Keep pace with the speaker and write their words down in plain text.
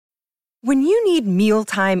When you need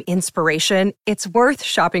mealtime inspiration, it's worth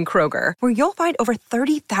shopping Kroger, where you'll find over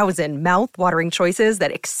 30,000 mouth-watering choices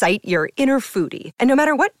that excite your inner foodie. And no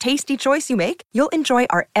matter what tasty choice you make, you'll enjoy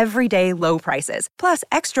our everyday low prices, plus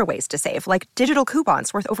extra ways to save, like digital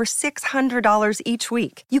coupons worth over $600 each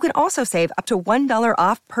week. You can also save up to $1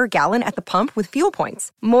 off per gallon at the pump with fuel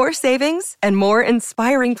points. More savings and more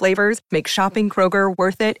inspiring flavors make shopping Kroger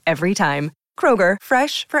worth it every time. Kroger,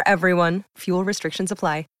 fresh for everyone. Fuel restrictions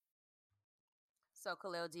apply. So,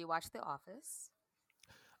 Khalil, do you watch The Office?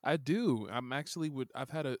 I do.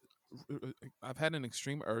 I've had an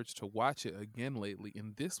extreme urge to watch it again lately,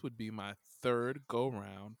 and this would be my third go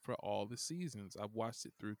round for all the seasons. I've watched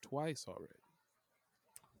it through twice already.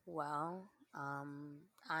 Well,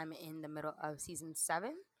 I'm in the middle of season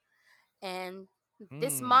 7, and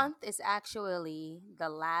this month is actually the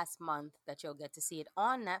last month that you'll get to see it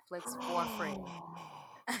on Netflix for free.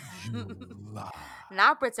 You lie.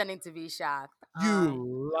 Not pretending to be shocked.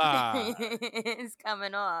 You lie. It's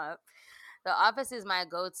coming up. The Office is my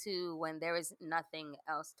go-to when there is nothing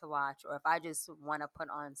else to watch, or if I just want to put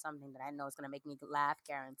on something that I know is going to make me laugh,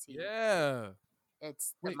 guaranteed. Yeah.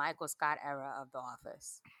 It's the Michael Scott era of The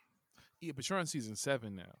Office. Yeah, but you're on season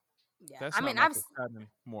 7 now. Yeah, That's I not mean, Michael Scott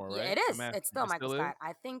anymore, right? Yeah, it is. It's still Michael Scott.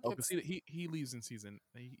 I think it's. He leaves in season.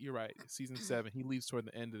 You're right. Season 7. He leaves toward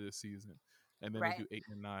the end of the season, and then they do 8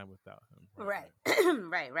 and 9 without him.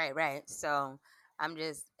 Right. So I'm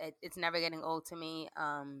just. It's never getting old to me.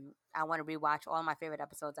 I want to rewatch all my favorite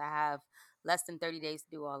episodes. I have less than 30 days to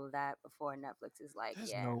do all of that before Netflix is like,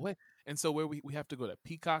 There's no way. And so where we have to go to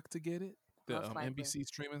Peacock to get it, the NBC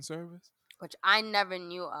streaming service, which I never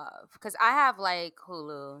knew of because I have like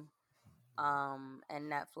Hulu.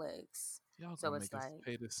 And Netflix. Y'all so gonna it's make us like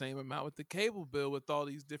pay the same amount with the cable bill with all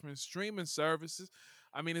these different streaming services.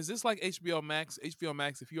 I mean, is this like HBO Max? HBO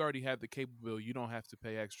Max, if you already have the cable bill, you don't have to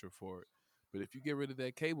pay extra for it. But if you get rid of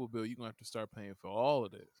that cable bill, you're gonna have to start paying for all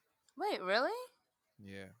of this. Wait, really?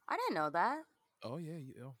 Yeah. I didn't know that. Oh yeah,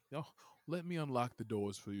 let me unlock the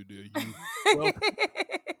doors for you, dear.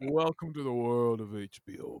 Welcome to the world of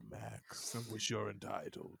HBO Max, in which you're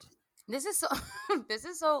entitled. This is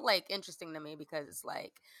so like interesting to me because it's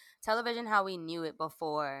like television how we knew it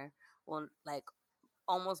before will like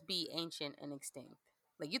almost be ancient and extinct.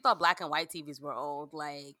 Like you thought black and white TVs were old,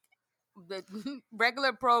 like the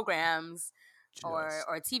regular programs or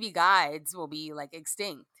TV guides will be like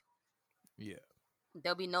extinct. Yeah.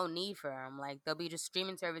 There'll be no need for them. Like there'll be just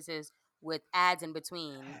streaming services with ads in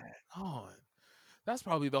between. That's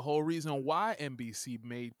probably the whole reason why NBC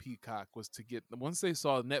made Peacock was to get. Once they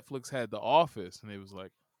saw Netflix had The Office, and they was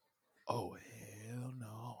like, "Oh hell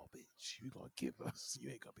no, bitch! You gonna give us?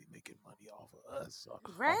 You ain't gonna be making money off of us, off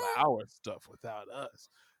our stuff without us."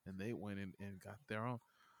 And they went in and got their own.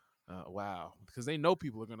 Wow, because they know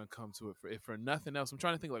people are gonna come to it for nothing else. I'm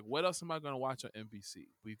trying to think like, what else am I gonna watch on NBC?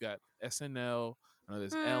 We've got SNL.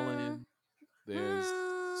 There's Ellen. There's.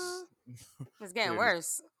 It's getting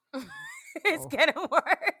worse. It's getting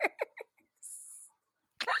worse.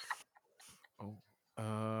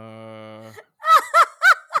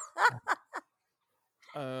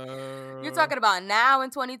 You're talking about now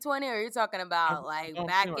in 2020, or you're talking about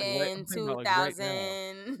back in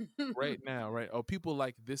 2000? Right now, right? Oh, people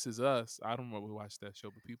like This Is Us. I don't know if we watch that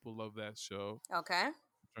show, but people love that show. Okay. I'm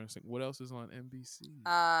trying to think, what else is on NBC?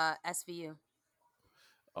 SVU.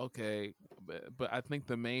 Okay, but I think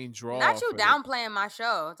the main draw. Not you downplaying my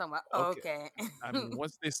show. I'm talking about okay. I mean,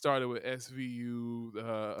 once they started with SVU,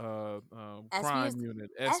 Crime Unit,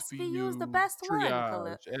 SVU is the best Triage,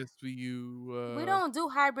 one. SVU. We don't do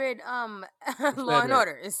hybrid Law and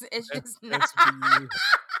Order. It's just not. SVU,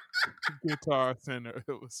 Guitar Center.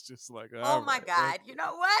 It was just like, oh my God! You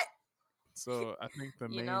know what? So I think the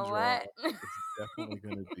main draw is definitely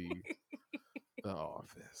going to be The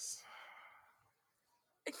Office.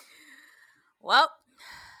 Well,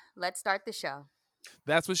 let's start the show.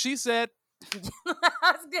 That's what she said.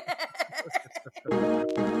 That's good.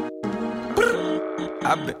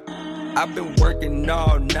 I've been working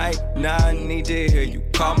all night. Now I need to hear you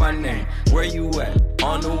call my name. Where you at?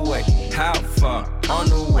 On the way. How far? On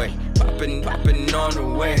the way. Popping on the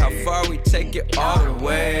way. How far we take it all the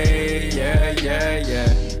way? Yeah.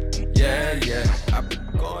 I've been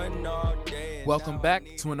going all day. Welcome back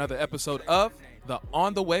to another episode of the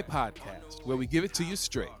On the Way podcast, where we give it to you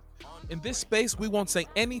straight. In this space, we won't say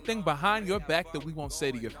anything behind your back that we won't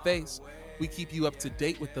say to your face. We keep you up to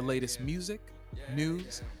date with the latest music,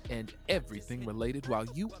 news, and everything related while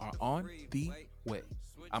you are on the way.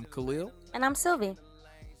 I'm Khalil. And I'm Sylvie.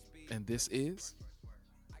 And this is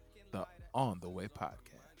the On the Way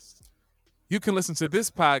podcast. You can listen to this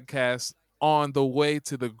podcast on the way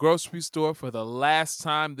to the grocery store for the last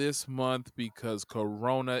time this month because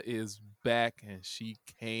Corona is back and she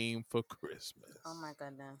came for Christmas. Oh my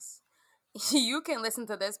goodness. You can listen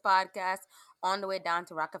to this podcast on the way down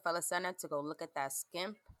to Rockefeller Center to go look at that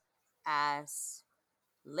skimp ass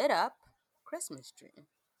lit up Christmas tree.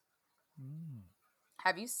 Mm.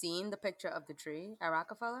 Have you seen the picture of the tree at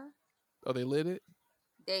Rockefeller? Oh, they lit it?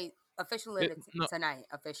 They officially lit it No. tonight.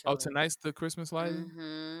 Oh, Officially. tonight's the Christmas lighting?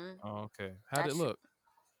 Mm-hmm. Oh, okay. How'd it That's look?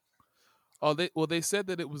 Oh, they said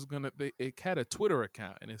that it was gonna. It had a Twitter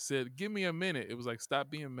account and it said, "Give me a minute." It was like, "Stop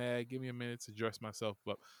being mad. Give me a minute to dress myself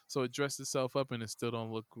up." So it dressed itself up and it still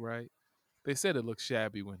don't look right. They said it looked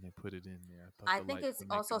shabby when they put it in there. I thought I the think lights it's would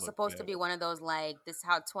make also it look supposed to better. be one of those like this is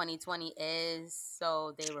how 2020 is,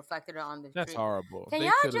 so they reflected it on the That's tree. horrible. Can They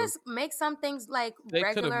y'all could have. just make some things like They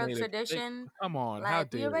could have regular made it. tradition? Come on, how Like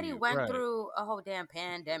we dare already you? went Right? through a whole damn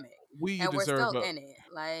pandemic We and we're deserve still a. in it.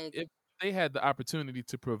 Like If they had the opportunity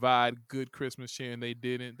to provide good Christmas cheer and they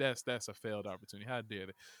didn't, that's a failed opportunity. How dare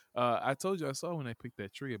they? I told you I saw when they picked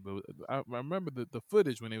that tree, but I remember the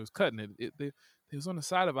footage when they was cutting it. It was on the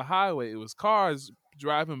side of a highway. It was cars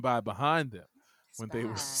driving by behind them it's when they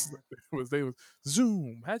was bad. they was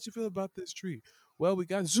zoom. How'd you feel about this tree? Well, we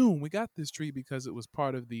got zoom. We got this tree because it was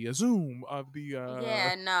part of the zoom of the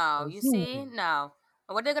Yeah, no. You see? zoom. No.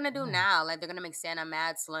 What they're gonna do now? Like they're gonna make Santa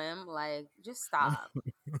mad slim? Like just stop.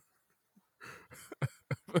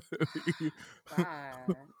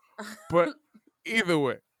 God. But either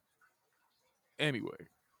way, anyway,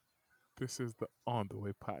 this is the On the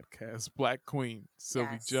Way podcast. Black Queen,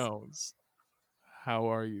 Sylvie Yes. Jones. How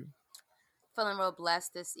are you? Feeling real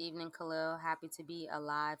blessed this evening, Khalil. Happy to be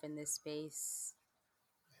alive in this space.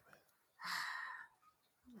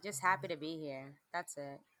 Just happy to be here. That's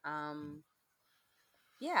it.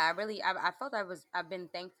 Yeah, I felt I've been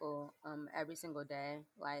thankful every single day,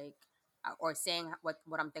 like or saying what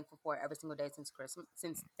I'm thankful for every single day since Christmas,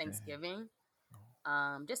 since Thanksgiving.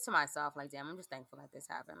 Just to myself, like damn, I'm just thankful that this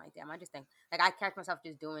happened. Like damn, I just think like I catch myself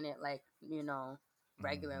just doing it like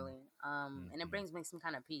regularly. And it brings me some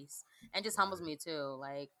kind of peace and just humbles me too.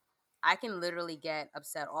 Like I can literally get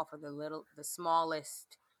upset off of the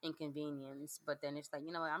smallest inconvenience, but then it's like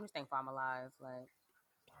you know what, I'm just thankful I'm alive. Like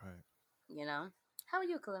Right. you know, how are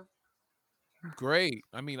you, Khalil? Great.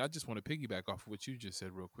 I mean, I just want to piggyback off of what you just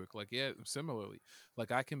said real quick. Like, yeah, similarly,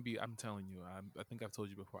 like I can be. I'm telling you, I think I've told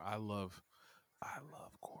you before. I love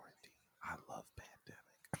quarantine. I love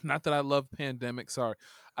pandemic. Not that I love pandemic. Sorry,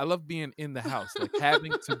 I love being in the house, like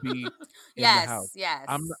having to be in the house. Yes,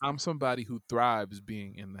 yes. I'm somebody who thrives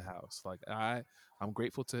being in the house. Like I'm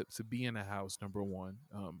grateful to be in the house. Number one,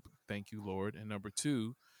 thank you, Lord, and number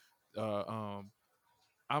two, uh, um,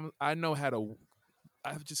 I know how to.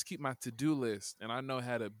 I just keep my to-do list and I know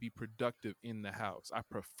how to be productive in the house. I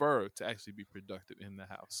prefer to actually be productive in the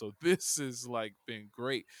house. So this has like been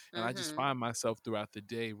great. And I just Mm-hmm. find myself throughout the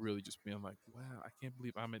day really just being like, wow, I can't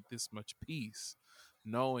believe I'm at this much peace,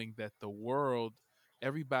 knowing that the world,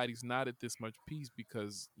 everybody's not at this much peace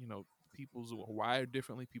because, people's are wired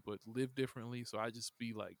differently, people live differently. So I just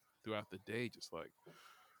be like throughout the day, just like,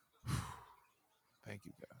 thank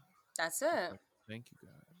you, God. That's Just it. like thank you,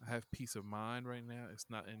 God. I have peace of mind right now. It's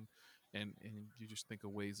not in and you just think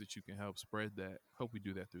of ways that you can help spread that. Hope we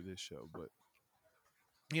do that through this show. But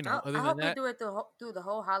other I than hope we that, do it through the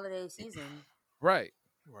whole holiday season. right.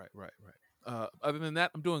 Other than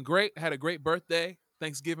that, I'm doing great. I had a great birthday.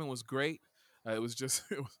 Thanksgiving was great. It was just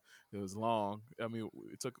it was long. I mean,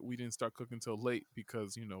 we didn't start cooking until late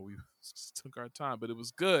because we took our time, but it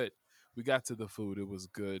was good. We got to the food. It was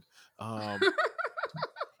good. Um,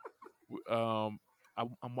 um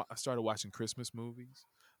I started watching Christmas movies.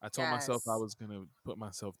 I told myself I Yes. was gonna put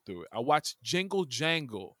myself through it. I watched Jingle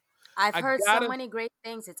Jangle. I've I heard so gotta many great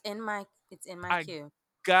things. It's in my I queue.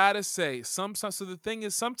 gotta say sometimes. So the thing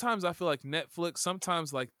is, sometimes I feel like Netflix.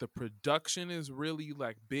 Sometimes like the production is really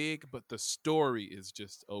like big, but the story is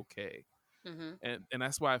just okay. Mm-hmm. And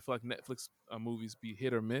that's why I feel like Netflix movies be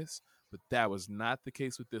hit or miss. But that was not the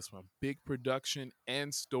case with this one. Big production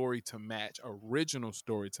and story to match, original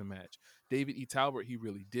story to match. David E. Talbot, he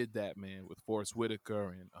really did that, man, with Forrest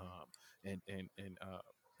Whitaker and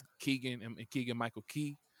Keegan and Keegan Michael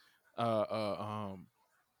Key, uh, uh, um,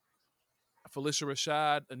 Felicia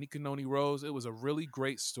Rashad, Anika Noni Rose. It was a really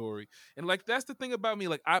great story, and like that's the thing about me.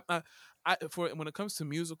 Like I for when it comes to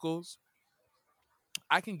musicals,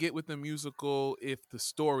 I can get with the musical if the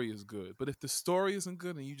story is good. But if the story isn't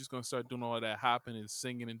good and you just gonna start doing all of that hopping and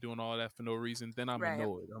singing and doing all of that for no reason, then I'm Right.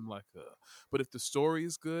 annoyed. I'm like, but if the story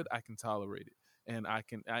is good, I can tolerate it and I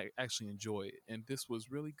actually enjoy it. And this was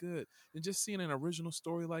really good. And just seeing an original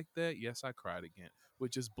story like that, yes, I cried again.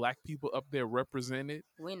 with just black people up there represented,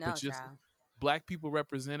 We but know, just child. black people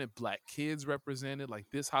represented, black kids represented. Like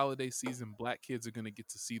this holiday season, black kids are gonna get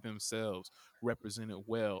to see themselves represented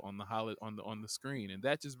well on the on the screen, and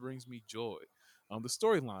that just brings me joy. The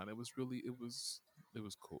storyline, it was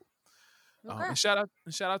cool. Okay. And shout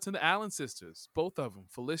out to the Allen sisters, both of them,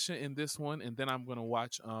 Felicia in this one, and then I'm gonna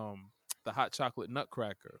watch the Hot Chocolate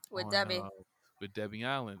Nutcracker With on Debbie. with Debbie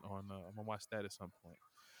Allen on. I'm gonna watch that at some point.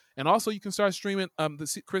 And also, you can start streaming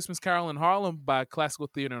the Christmas Carol in Harlem by Classical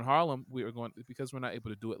Theater in Harlem. We are going because we're not able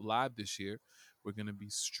to do it live this year. We're going to be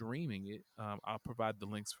streaming it. I'll provide the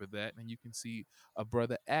links for that, and you can see a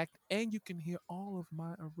brother act, and you can hear all of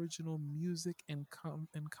my original music and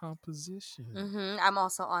composition. I'm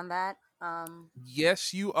also on that.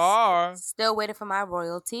 Yes, you are. Still waiting for my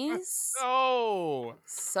royalties. Oh,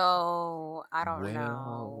 So I don't well,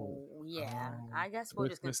 know. Yeah, I guess we'll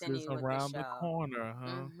just Christmas is continue with the around the show. corner, huh?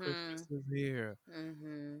 Mhm. Christmas is here.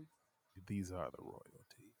 Mhm. These are the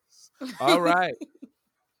royalties. All right.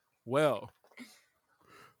 Well,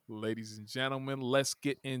 ladies and gentlemen, let's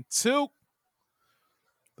get into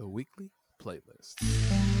the weekly playlist.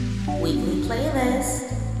 Weekly playlist.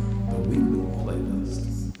 The weekly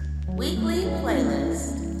playlist. Weekly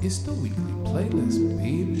playlist. It's the weekly playlist,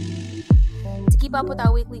 baby. To keep up with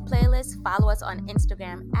our weekly playlist, follow us on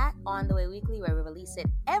Instagram at On The Way Weekly, where we release it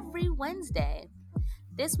every Wednesday.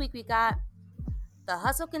 This week we got The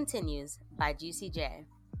Hustle Continues by Juicy J,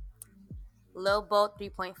 Lil Boat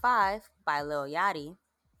 3.5 by Lil Yachty,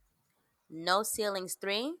 No Ceilings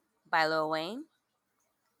 3 by Lil Wayne,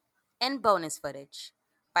 and Bonus Footage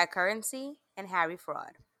by Currency and Harry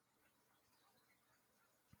Fraud.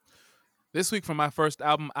 This week for my first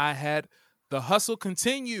album, I had The Hustle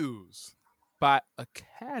Continues by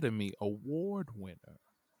Academy Award winner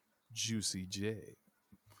Juicy J.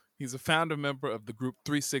 He's a founder member of the group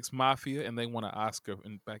 3-6 Mafia, and they won an Oscar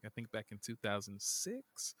back in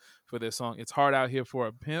 2006 for their song "It's Hard Out Here for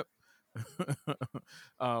a Pimp,"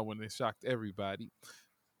 when they shocked everybody.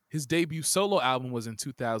 His debut solo album was in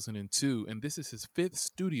 2002, and this is his 5th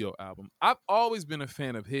studio album. I've always been a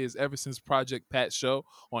fan of his ever since Project Pat Show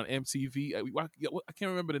on MTV. I can't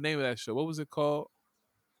remember the name of that show. What was it called?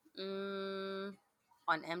 On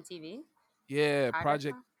MTV? Yeah, Project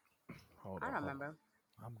Project. Show? Hold I on, don't hold on. remember.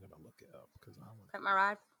 I'm gonna look it up because I'm Pimp My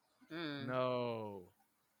Ride? no.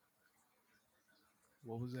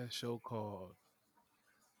 What was that show called?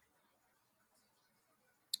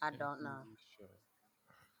 I don't know. MTV show.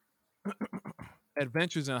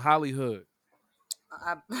 Adventures in Hollywood.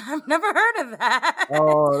 I've never heard of that.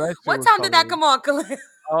 Oh, that shit What was time did that hilarious. come on, Khalil?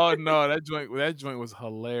 Oh no, that joint was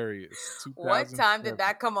hilarious. What time 2007. did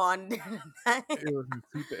that come on?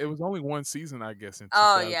 It was only one season, I guess. In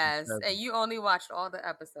Oh, yes. 2007. And you only watched all the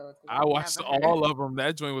episodes. I watched all of them.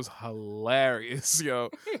 That joint was hilarious, yo.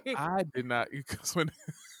 I did not because when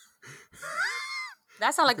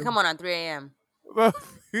That sounds like it come on 3 a.m.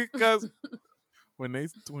 because when they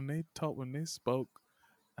spoke,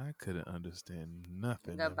 I couldn't understand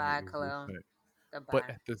nothing. them Goodbye, niggas was Khalil. saying. Goodbye. But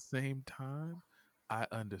at the same time, I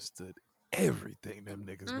understood everything them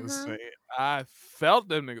niggas was saying. I felt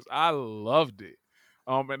them niggas. I loved it.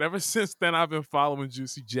 And ever since then, I've been following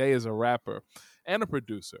Juicy J as a rapper and a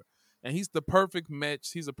producer. And he's the perfect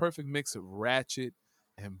mix. He's a perfect mix of ratchet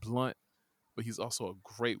and blunt, but he's also a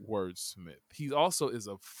great wordsmith. He also is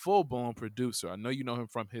a full-blown producer. I know you know him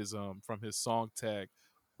from his song tag.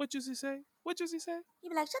 What does he say? What does he say? You'd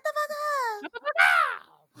be like, shut the fuck up.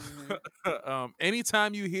 Shut the fuck up.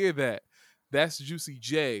 Anytime you hear that, that's Juicy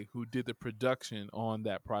J who did the production on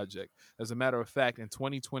that project. As a matter of fact, in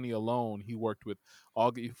 2020 alone, he worked with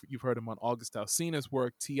you've heard him on August Alsina's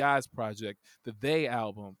work, T.I.'s project, the They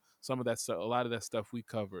album, some of that stuff, a lot of that stuff we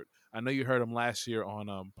covered. I know you heard him last year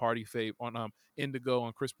on Party Fave, on Indigo,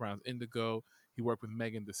 on Chris Brown's Indigo. He worked with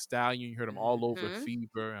Megan Thee Stallion. You heard him all over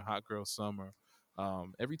Fever and Hot Girl Summer.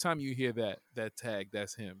 Every time you hear that tag,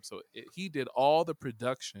 that's him. So he did all the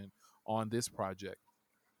production on this project.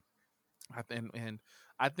 And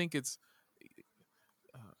I think it's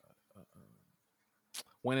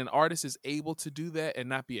when an artist is able to do that and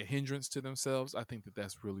not be a hindrance to themselves, I think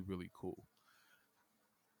that's really, really cool.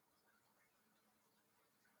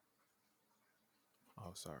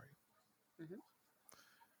 Oh, sorry.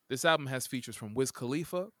 This album has features from Wiz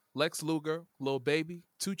Khalifa, Lex Luger, Lil Baby,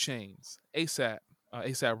 2 Chainz,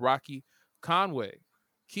 ASAP Rocky, Conway,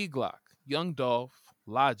 Key Glock, Young Dolph,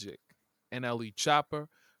 Logic, NLE Chopper,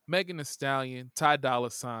 Megan Thee Stallion, Ty Dolla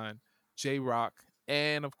 $ign, J Rock,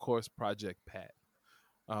 and of course Project Pat.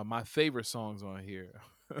 My favorite songs on here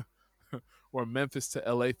were Memphis to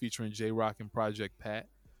LA featuring J Rock and Project Pat,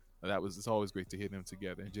 It's always great to hear them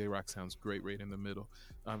together. And J Rock sounds great right in the middle.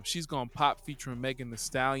 She's Gonna Pop featuring Megan Thee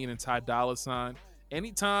Stallion and Ty Dolla $ign.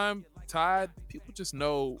 Anytime Ty, people just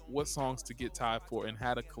know what songs to get Ty for and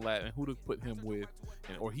how to collab and who to put him with,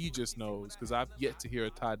 or he just knows, because I've yet to hear a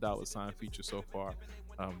Ty Dolla $ign feature so far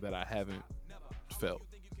that I haven't felt.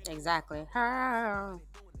 Exactly.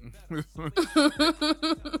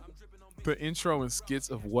 The intro and skits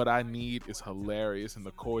of What I Need is hilarious, and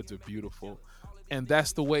the chords are beautiful. And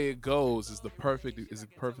that's the way it goes. Is a perfect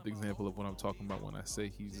example of what I'm talking about when I say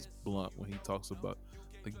he's blunt when he talks about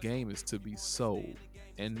the game is to be sold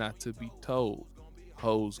and not to be told.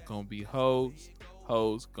 Hoes gonna be hoes,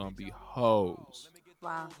 hoes gonna be hoes.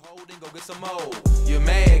 Wow. Go get some more. You're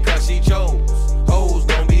mad cause she chose. Hoes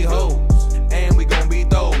gonna be hoes, and we gonna be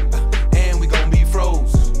throw, and we gonna be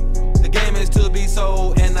froze. The game is to be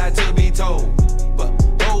sold and not to be told. But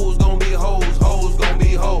hoes gonna be hoes, hoes gonna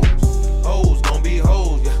be hoes. Hoes gonna be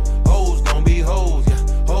hoes, yeah. Hoes gonna be hoes,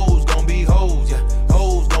 yeah. Hoes gonna be hoes, yeah.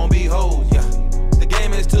 Hoes gonna be hoes, yeah. The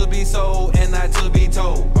game is to be sold and not to be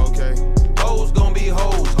told. Okay. Hoes gonna be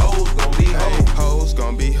hoes, hoes gonna be hoes. Hey, hoes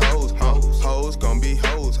gonna be hoes, hoes gonna be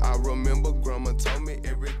hoes. I remember grandma told me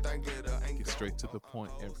everything get straight to the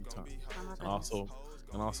point every time. And also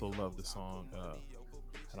love the song. How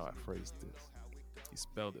do I phrase this? He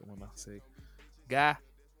spelled it when I say, "God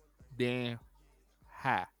damn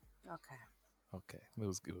high." Okay, it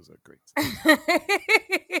was a great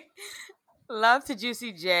Okay. Love to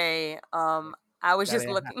Juicy J. I was just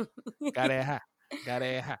looking. Got that high.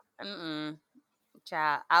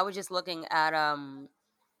 Child, I was just looking at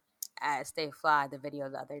Stay Fly, the video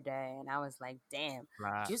the other day, and I was like, damn,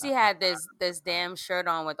 Juicy had this damn shirt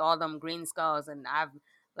on with all them green skulls, and I've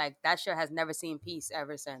like that shirt has never seen peace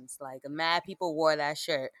ever since. Like mad people wore that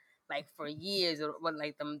shirt like for years, with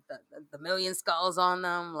like the million skulls on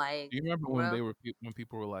them. Like, do you remember when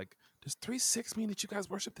people were like, "Does 3-6 mean that you guys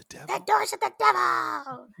worship the devil?" They worship the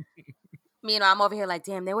devil. Meanwhile, I'm over here like,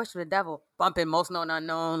 damn, they worship the devil. Bumping Most Known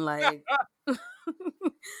Unknown. Like,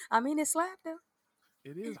 I mean, it slapped though.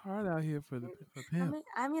 It is hard out here for him.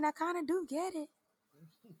 I mean, I kind of do get it.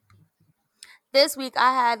 This week,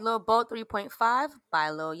 I had Lil Boat 3.5 by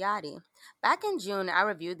Lil Yachty. Back in June, I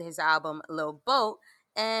reviewed his album Lil Boat,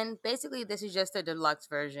 and basically, this is just a deluxe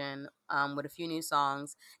version with a few new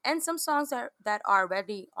songs and some songs that are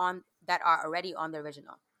already on the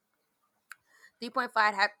original.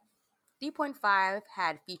 3.5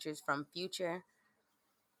 had features from Future,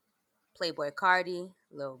 Playboy Cardi,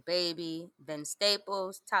 Lil Baby, Vince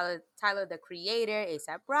Staples, Tyler the Creator,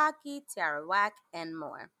 A$AP Rocky, Tierra Whack, and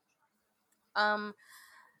more. I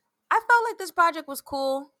felt like this project was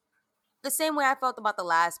cool. The same way I felt about the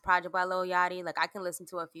last project by Lil Yachty. Like, I can listen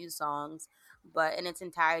to a few songs, but in its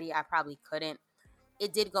entirety, I probably couldn't.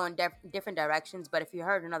 It did go in different directions, but if you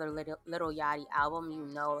heard another Lil Yachty album, you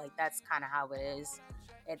know, like, that's kind of how it is.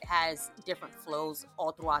 It has different flows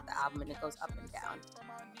all throughout the album, and it goes up and down.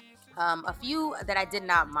 A few that I did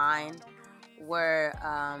not mind were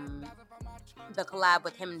the collab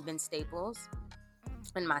with him and Vince Staples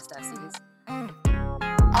and My Stussies. I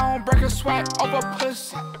don't break a sweat over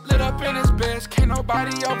pussy. Lit up in his bed, can't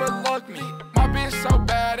nobody overlook me. My bitch so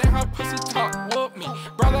bad and her pussy talk whoop me.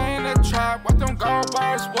 Brother in the trap, what them gold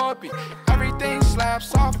bars whoopee. Everything slaps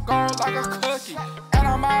soft gold like a cookie. And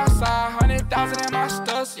I'm outside, 100,000 in my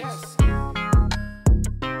stussies.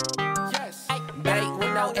 Yes. Bait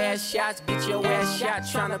with no ass shots, get your ass shot.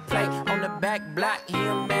 Tryna play on the back block, he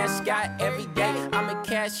a mascot every day. I'ma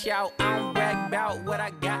cash out, I don't brag about what I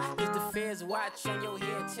got. Cause the feds watch on your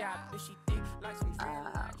head top. If she think like some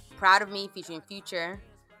Proud of Me featuring Future.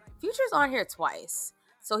 Future's on here twice.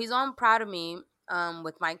 So he's on Proud of Me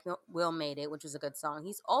with Mike Will Made It, which was a good song.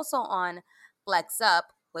 He's also on Flex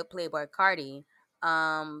Up with Playboy Cardi.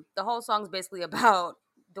 The whole song's basically about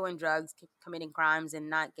doing drugs, committing crimes, and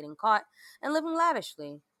not getting caught, and living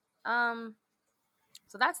lavishly.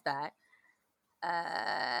 So that's that.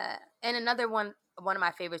 And another one of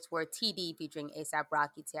my favorites were TD featuring A$AP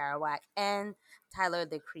Rocky, Tierra Whack, and Tyler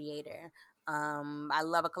the Creator. I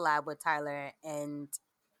love a collab with Tyler and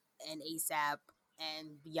A$AP and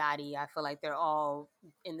Yachty. I feel like they're all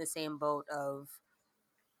in the same boat of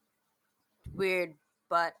weird,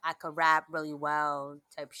 but I could rap really well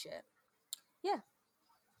type shit. Yeah.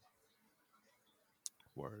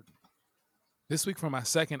 Word. This week for my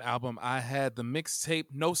second album, I had the mixtape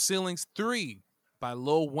No Ceilings 3 by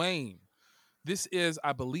Lil Wayne. This is,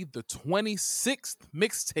 I believe, the 26th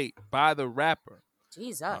mixtape by the rapper.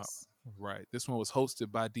 Jesus. Right. This one was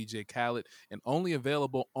hosted by DJ Khaled and only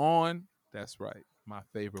available on, that's right, my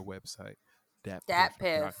favorite website, Dat Piff.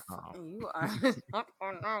 datpiff.com. You are.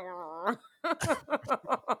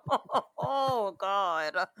 Oh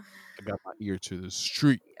God. I got my ear to the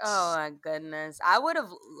streets. Oh my goodness. I would have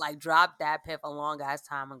like dropped Dat Piff a long ass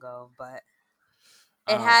time ago, but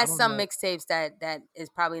it I has don't some know. mixtapes that is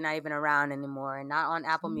probably not even around anymore, and not on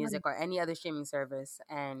Apple Somebody- Music or any other streaming service.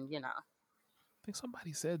 And I think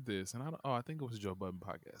somebody said this, and I think it was Joe Budden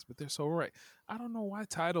podcast, but they're so right. I don't know why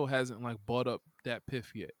Tidal hasn't like bought up that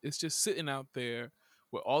Piff yet. It's just sitting out there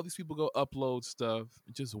where all these people go upload stuff,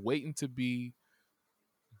 just waiting to be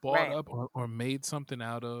bought Right. up or made something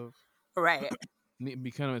out of. right.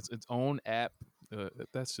 Become its own app.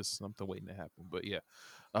 That's just something waiting to happen. But yeah,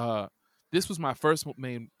 this was my first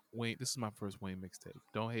main Wayne. This is my first Wayne mixtape.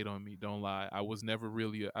 Don't hate on me. Don't lie. I've never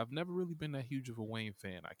really been that huge of a Wayne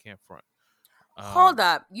fan. I can't front. Hold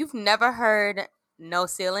up. You've never heard No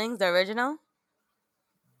Ceilings, the original?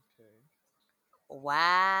 Okay.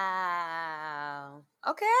 Wow.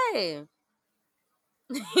 Okay.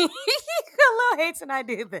 Khalil hates when I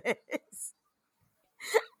do this.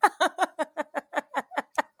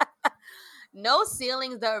 No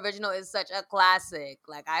Ceilings, the original is such a classic.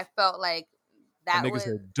 Like I felt like That that nigga was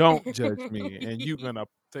said, "Don't judge me," and you gonna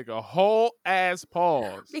take a whole ass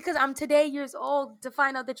pause. because I'm today years old to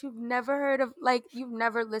find out that you've never heard of, like, you've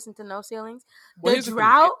never listened to No Ceilings. Well, The here's the thing.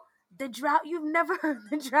 Drought, the Drought. You've never heard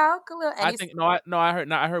the Drought, Khalil. And I he's- think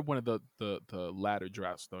I heard one of the latter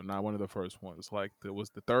drafts though, not one of the first ones. Like was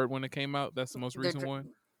the third one that came out. That's the most the recent Dr-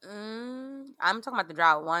 one. I'm talking about the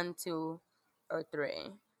Drought 1, 2, or 3.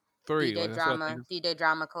 Three. DJ Like, that's what I Drama, think. DJ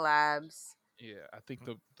Drama collabs. Yeah, I think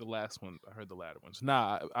the last one. I heard the latter ones.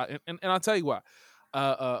 Nah, and I'll tell you why.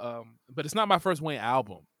 But it's not my first Wayne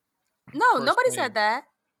album. No, First nobody Wayne said that.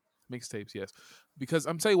 mixtapes, yes. Because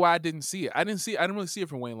I'm telling you why I didn't see it. I didn't really see it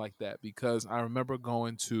from Wayne like that because I remember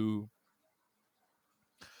going to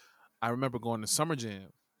Summer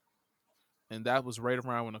Jam, and that was right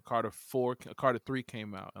around when Carter 3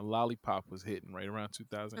 came out, and Lollipop was hitting right around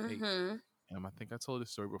 2008. Mm-hmm. And I think I told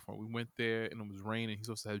this story before. We went there and it was raining. He's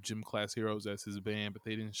supposed to have Gym Class Heroes as his band, but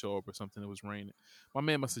they didn't show up or something. It was raining. My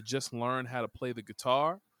man must have just learned how to play the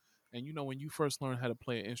guitar. And you know, when you first learn how to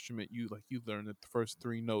play an instrument, you learn the first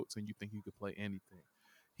 3 notes and you think you could play anything.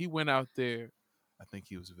 He went out there. I think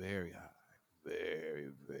he was very high, very,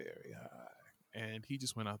 very high. And he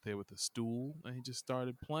just went out there with a stool and he just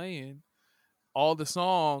started playing all the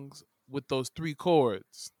songs with those 3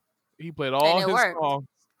 chords. He played all it his worked. songs.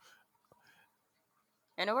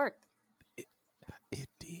 And it worked. It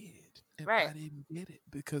did. And Right. I didn't get it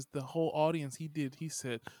because the whole audience, he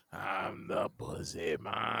said, "I'm the pussy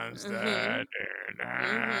monster."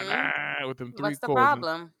 With them 3 What's the chords.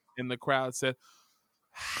 problem? And the crowd said,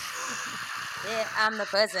 Yeah, I'm the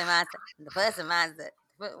pussy monster. The pussy monster.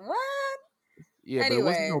 But what? yeah, but it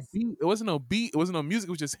wasn't no Anyways. beat. It wasn't no beat. It wasn't no music.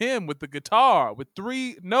 It was just him with the guitar with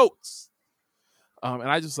 3 notes. And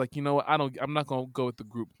I just like, you know what? I'm not gonna go with the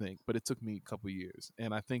group thing, but it took me a couple years,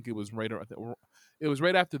 and I think it was right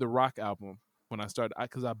after the Rock album when I started,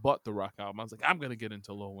 because I bought the Rock album. I was like, I'm gonna get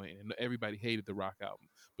into Lil Wayne, and everybody hated the Rock album,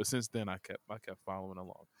 but since then I kept following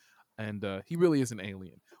along, and he really is an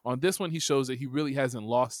alien. On this one, he shows that he really hasn't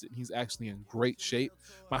lost it. He's actually in great shape.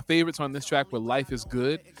 My favorites on this track were "Life Is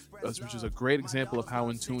Good," which is a great example of how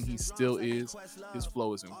in tune he still is. His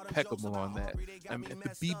flow is impeccable on that. I mean, the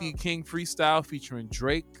BB King freestyle featuring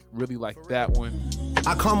Drake, really like that one.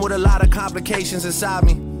 I come with a lot of complications inside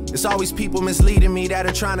me. It's always people misleading me that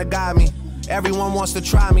are trying to guide me. Everyone wants to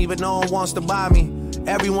try me, but no one wants to buy me.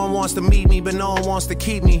 Everyone wants to meet me, but no one wants to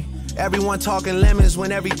keep me. Everyone talking lemons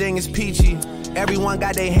when everything is peachy. Everyone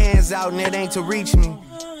got their hands out and it ain't to reach me.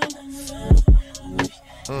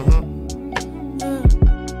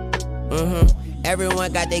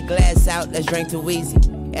 Everyone got their glass out, let's drink too easy.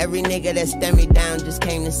 Every nigga that stand me down just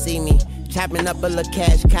came to see me. Chopping up a little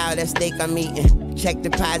cash cow, that steak I'm eating. Check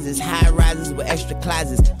deposits, high rises with extra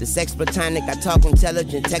closets. The sex platonic, I talk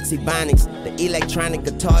intelligent, texty bonics. The electronic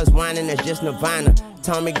guitars whining, that's just Nirvana.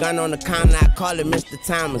 Tommy gun on the counter, I call it Mr.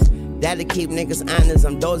 Thomas. That'll keep niggas honest.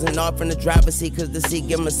 I'm dozing off in the driver's seat cause the seat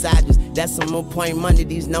give massages. That's some more point money,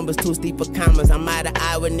 these numbers too steep for commas. I'm out of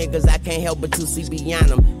eye with niggas, I can't help but to see beyond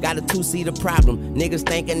them. Got a 2-seater problem. Niggas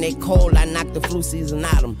thinking they cold, I knock the flu season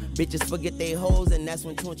out them. Bitches forget they hoes and that's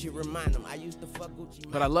when Tunchi remind them. I used to fuck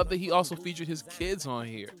Gucci. But I love that he also featured his kids on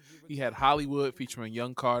here. He had Hollywood featuring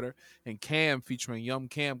Young Carter and Cam featuring Young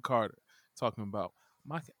Cam Carter. Talking about,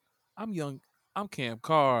 I'm Cam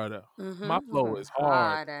Carter. My flow is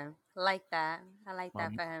hard. Harder. Like that. I like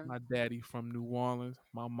that for him. My daddy from New Orleans,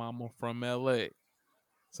 my mama from LA.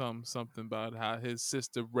 Something about how his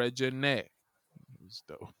sister read your neck. It was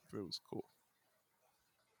dope. It was cool.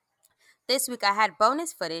 This week I had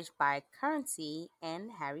bonus footage by Currency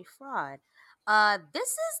and Harry Fraud. This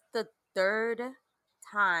is the third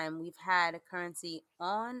time we've had Currency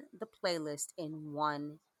on the playlist in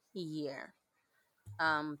 1 year.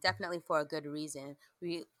 Definitely for a good reason.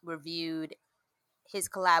 We reviewed his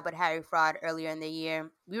collab with Harry Fraud earlier in the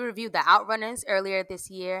year. We reviewed the Outrunners earlier this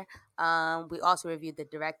year. We also reviewed the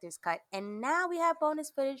director's cut, and now we have bonus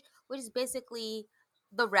footage, which is basically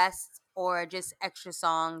the rest or just extra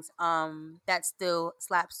songs that still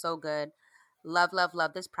slap so good. Love, love,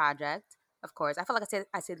 love this project. Of course, I feel like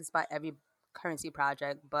I say this about every Currency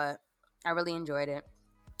project, but I really enjoyed it.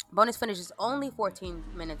 Bonus footage is only 14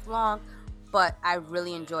 minutes long, but I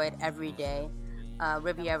really enjoyed every day.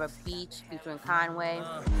 Riviera Beach featuring Conway.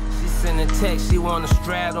 She sent a text, she wanna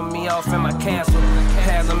straddle me off in my castle.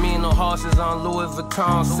 Palomino horses on Louis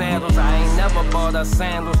Vuitton saddles. I ain't never bought her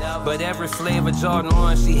sandals, but every flavor Jordan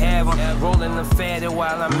 1 she have 'em. Rolling the fatty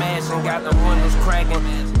while I'm mashing, got the windows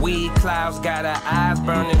cracking. Weed clouds got her eyes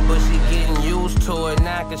burning, but she getting used to it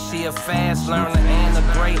now, cause she a fast learner and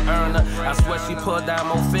a great earner. I swear she put down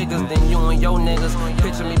more figures than you and your niggas.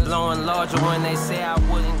 Picture me blowing larger when they say I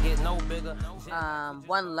wouldn't get no bigger.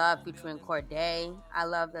 One Love featuring Corday, I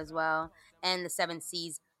loved as well, and the Seven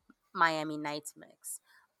Seas Miami Nights mix.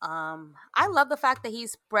 I love the fact that he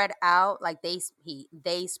spread out, like they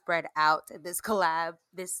spread out this collab,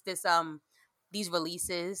 these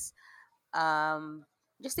releases,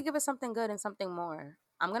 just to give us something good and something more.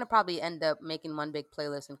 I'm gonna probably end up making one big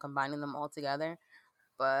playlist and combining them all together,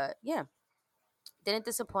 but yeah, didn't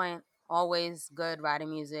disappoint. Always good riding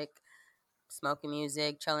music, smoking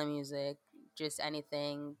music, chilling music, just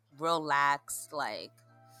anything relaxed. Like,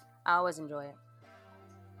 I always enjoy it.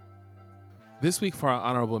 This week for our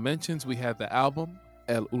honorable mentions, we had the album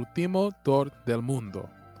El Último Tour del Mundo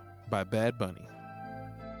by Bad Bunny.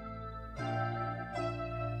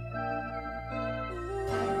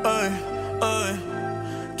 Ey, ey,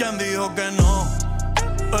 ¿quién dijo que no?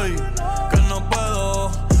 Ey, que no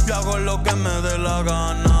puedo. Yo hago lo que me dé la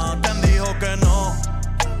gana. ¿Quién dijo que no?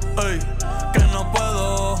 Ey, que no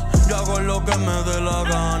puedo. Yo hago lo que me dé la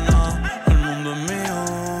gana. El mundo es mío,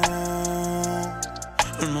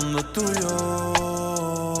 el mundo es tuyo.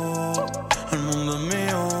 El mundo es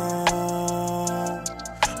mío,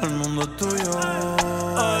 el mundo es tuyo.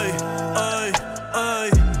 Ey, ey, ey,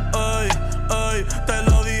 ey, ey. Te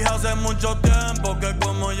lo dije hace mucho tiempo que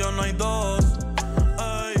como yo no hay dos.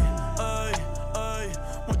 Ey, ey, ey.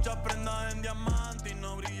 Muchas prendas en diamante y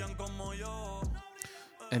no brillan como yo.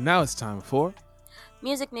 And now it's time for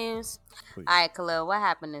music news. Please. All right, Khalil, what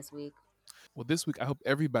happened this week? Well, this week I hope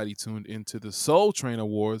everybody tuned into the Soul Train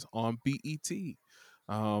Awards on BET.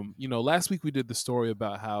 Last week we did the story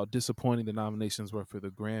about how disappointing the nominations were for the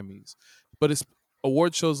Grammys, but it's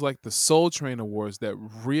award shows like the Soul Train Awards that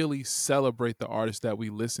really celebrate the artists that we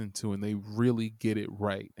listen to, and they really get it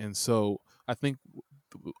right. And so I think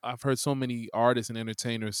I've heard so many artists and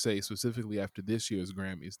entertainers say, specifically after this year's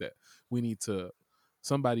Grammys, that we need to.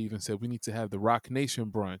 Somebody even said we need to have the Rock Nation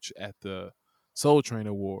brunch at the Soul Train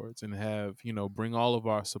Awards and have, bring all of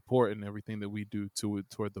our support and everything that we do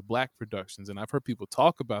toward the Black productions. And I've heard people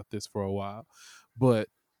talk about this for a while, but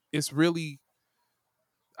it's really,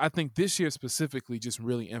 I think this year specifically just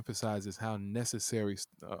really emphasizes how necessary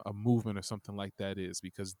a movement or something like that is,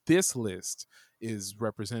 because this list is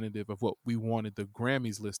representative of what we wanted the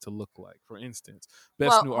Grammys list to look like. For instance,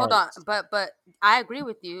 best new artist. Hold on, but I agree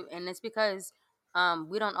with you, and it's because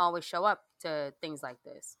we don't always show up to things like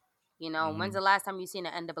this. When's the last time you seen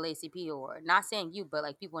an NAACP award? Not saying you, but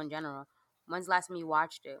like people in general. When's the last time you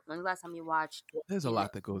watched it? When's the last time you watched? There's a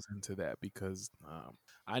lot that goes into that, because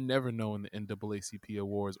I never know when the NAACP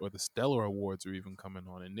awards or the Stellar Awards are even coming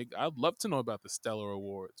on. And Nick, I'd love to know about the Stellar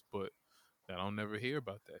Awards, but I don't never hear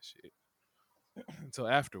about that shit until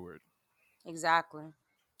afterward. Exactly.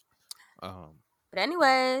 But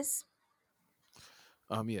anyways,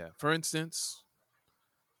 yeah. For instance,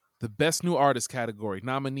 the Best New Artist category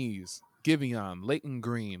nominees: Giveon, Leighton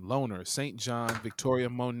Green, Loner, St. John, Victoria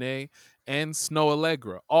Monet, and Snow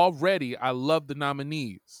Allegra. Already, I love the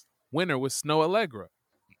nominees. Winner was Snow Allegra.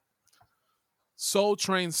 Soul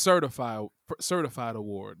Train Certified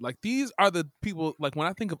Award. Like, these are the people, like when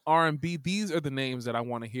I think of R&B, these are the names that I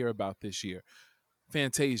want to hear about this year.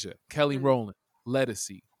 Fantasia, Kelly Rowland,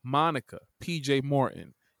 Ledisi, Monica, PJ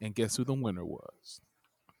Morton, and guess who the winner was?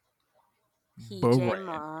 PJ Morton.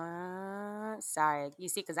 Sorry, you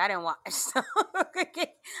see, because I didn't watch. So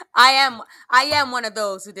I am one of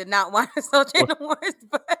those who did not watch the Soul Train Awards,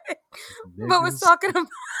 but was talking about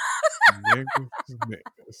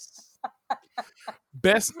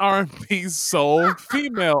Best R&B Soul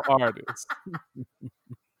Female Artist.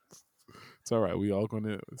 It's all right. We all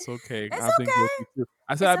gonna. It's okay. It's I've been guilty okay. too.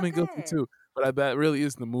 I said It's I've been guilty okay. too. But that really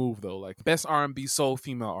is the move though. Like best R&B soul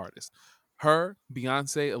female artist. Her,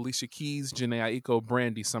 Beyonce, Alicia Keys, Janae Aiko,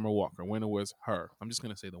 Brandy, Summer Walker. Winner was her. I'm just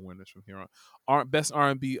gonna say the winners from here on. Best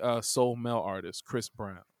R&B soul male artist, Chris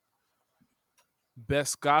Brown.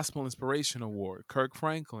 Best Gospel Inspiration Award, Kirk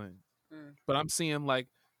Franklin. Mm. But I'm seeing like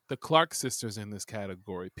the Clark sisters in this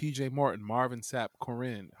category. PJ Morton, Marvin Sapp,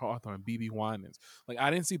 Corinne Hawthorne, BB Winans. Like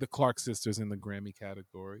I didn't see the Clark sisters in the Grammy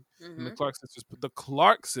category. And the Clark sisters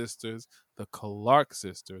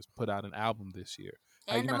put out an album this year.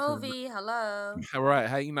 And the movie, hello. Right.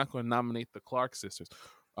 How you not going to nominate the Clark sisters?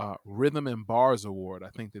 Rhythm and Bars Award. I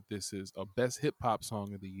think that this is a best hip hop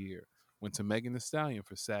song of the year. Went to Megan Thee Stallion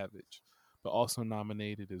for Savage. But also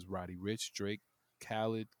nominated is Roddy Ricch, Drake,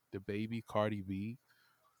 Khaled, DaBaby, Cardi B.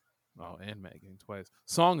 Oh, and Megan twice.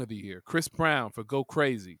 Song of the year, Chris Brown for Go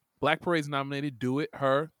Crazy. Black Parade's nominated, Do It,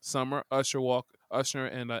 Her, Summer, Usher,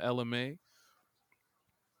 and LMA.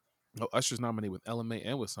 Oh, Usher's nominated with LMA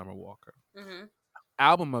and with Summer Walker. Mm-hmm.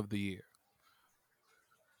 Album of the year,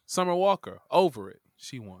 Summer Walker, Over It.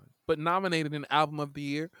 She won. But nominated in Album of the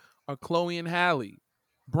Year are Chloe and Halle,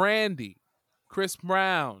 Brandy, Chris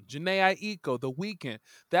Brown, Janae Aiko, The Weeknd.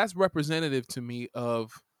 That's representative to me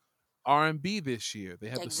of R&B this year. They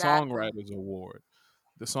have the Songwriters Award.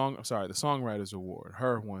 The Songwriters Award.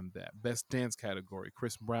 Her won that. Best Dance category.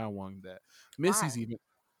 Chris Brown won that. Missy's even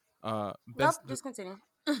best. Nope, just continue.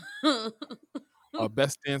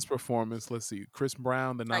 Best Dance Performance. Let's see. Chris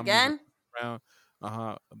Brown, the nominee. Again?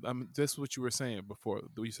 Brown. That's what you were saying before.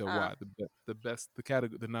 You said why the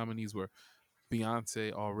category. The nominees were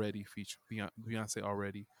Beyonce already featured. Beyonce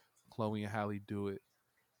already. Chloe and Halle, Do It.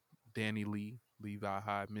 Danny Lee, Levi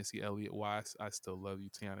High, Missy Elliott, Why I Still Love You,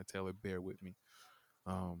 Tiana Taylor, Bear With Me.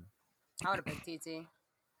 I would have picked TT.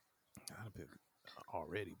 I'd have picked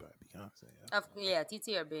already by Beyonce. Yeah,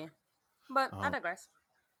 TT or B. But I digress.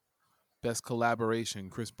 Best collaboration,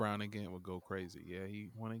 Chris Brown again would Go Crazy. Yeah, he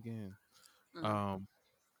won again. Mm-hmm.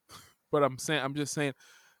 But I'm just saying,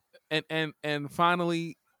 and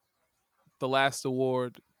finally, the last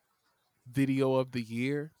award, Video of the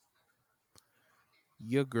Year.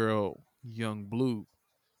 Your girl, Young Blue,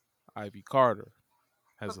 Ivy Carter,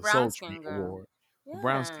 has a Soul Train Award. Yeah.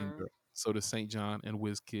 Brown Skin Girl. So does St. John and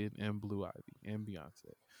WizKid and Blue Ivy and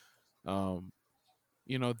Beyonce.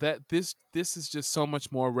 That this is just so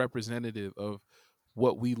much more representative of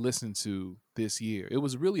what we listened to this year. It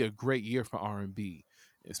was really a great year for R&B,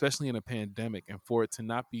 especially in a pandemic, and for it to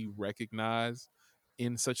not be recognized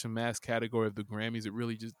in such a mass category of the Grammys, it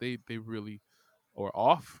really just they really are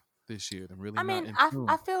off this year. Really,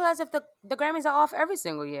 I feel as if the Grammys are off every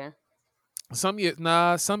single year. Some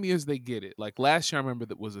years they get it. Like last year, I remember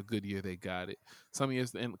that was a good year they got it. Some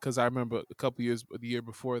years, and because I remember a couple years, the year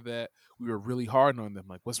before that, we were really hard on them.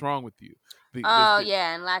 Like, what's wrong with you?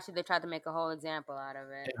 Yeah, and last year they tried to make a whole example out of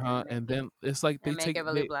it. And then it's like they make it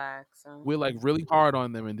really black. So we're like really hard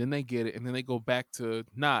on them, and then they get it, and then they go back to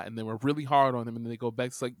not, and then we're really hard on them, and then they go back.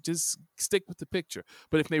 It's like just stick with the picture.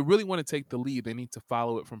 But if they really want to take the lead, they need to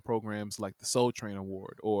follow it from programs like the Soul Train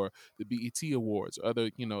Award or the BET Awards. Other,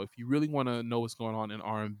 if you really want to know what's going on in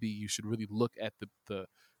R&B, you should really look at the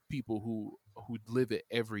people who live it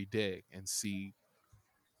every day and see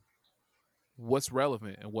what's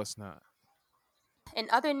relevant and what's not. In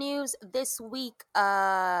other news this week,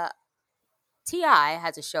 T.I.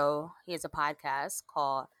 has a show. He has a podcast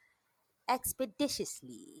called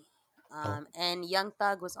Expeditiously. And Young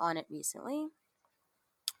Thug was on it recently.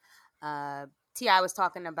 T.I. was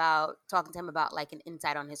talking to him about like an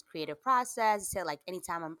insight on his creative process. He said like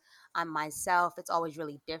anytime I'm myself, it's always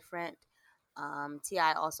really different.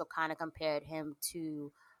 T.I. also kind of compared him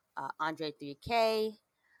to Andre 3K.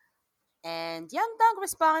 And Young Thug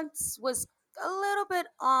response was a little bit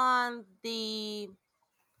on the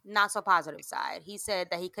not so positive side. He said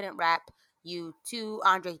that he couldn't rap you to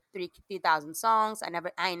Andre 3000 songs.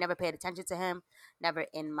 I ain't never paid attention to him, never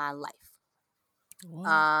in my life.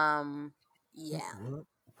 What? Yeah.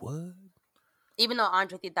 What? Even though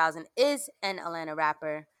Andre 3000 is an Atlanta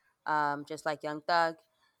rapper, just like Young Thug,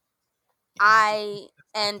 I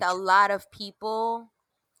and a lot of people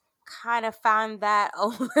kind of found that a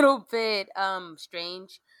little bit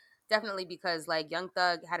strange. Definitely because like Young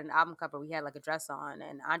Thug had an album cover we had like a dress on,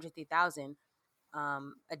 and Andre 3000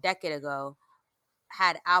 a decade ago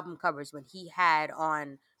had album covers when he had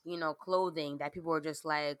on clothing that people were just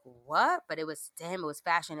like, what? But it was to him, it was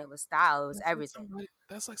fashion, it was style, it was everything.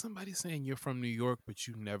 That's like somebody saying you're from New York but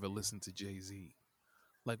you never listened to Jay-Z.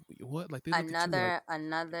 Like what? Like they another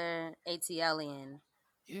ATLian.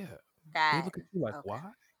 Yeah. That they look at you like, okay.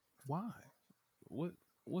 Why?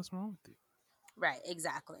 What's wrong with you? Right,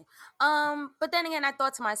 exactly. But then again, I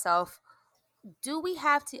thought to myself, do we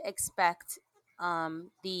have to expect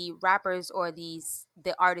the rappers or the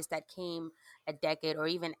artists that came a decade or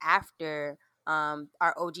even after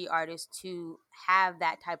our OG artists to have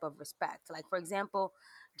that type of respect? Like, for example,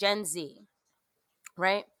 Gen Z,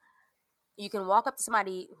 right? You can walk up to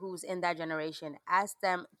somebody who's in that generation, ask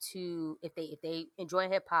them to, if they enjoy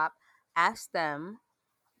hip hop, ask them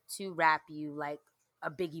to rap you like a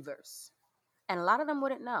Biggie verse, and a lot of them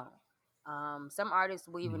wouldn't know. Some artists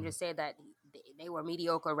will even just say that they were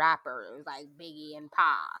mediocre rappers like Biggie and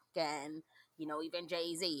Pac and even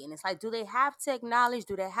Jay-Z. And it's like, do they have to acknowledge?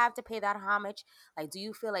 Do they have to pay that homage? Like, do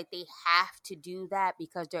you feel like they have to do that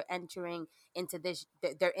because they're entering into this?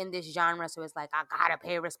 They're in this genre, so it's like I gotta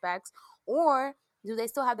pay respects, or do they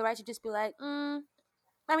still have the right to just be like, I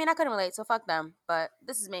mean, I couldn't relate, so fuck them. But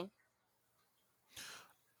this is me.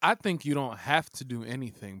 I think you don't have to do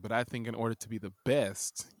anything, but I think in order to be the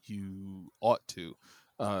best, you ought to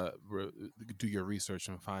do your research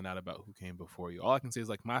and find out about who came before you. All I can say is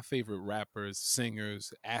like my favorite rappers,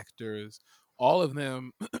 singers, actors, all of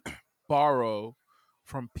them borrow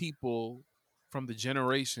from people from the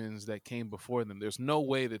generations that came before them. There's no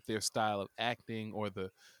way that their style of acting or the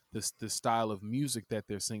style of music that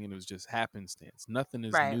they're singing was just happenstance. Nothing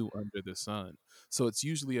is Right. new under the sun. So it's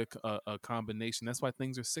usually a combination. That's why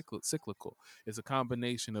things are cyclical. It's a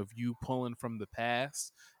combination of you pulling from the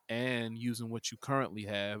past and using what you currently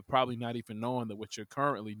have, probably not even knowing that what you're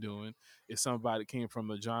currently doing is somebody came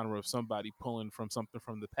from a genre of somebody pulling from something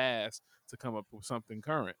from the past to come up with something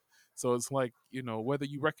current. So it's like, whether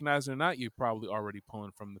you recognize it or not, you're probably already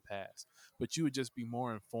pulling from the past. But you would just be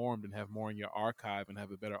more informed and have more in your archive and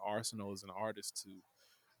have a better arsenal as an artist to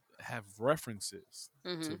have references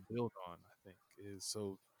Mm-hmm. to build on, I think. Is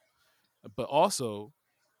so. But also,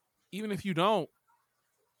 even if you don't,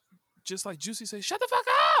 just like Juicy says, shut the fuck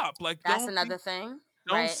up. Like, That's another thing,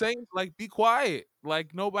 don't right? say, like, be quiet.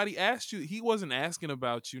 Like, nobody asked you. He wasn't asking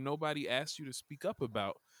about you. Nobody asked you to speak up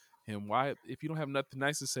about him. Why, if you don't have nothing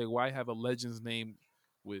nice to say, why have a legend's name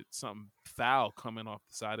with something foul coming off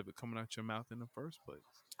the side of it, coming out your mouth in the first place?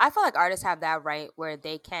 I feel like artists have that right where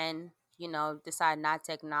they can, decide not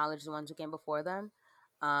to acknowledge the ones who came before them.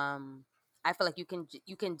 I feel like you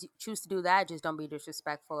can choose to do that. Just don't be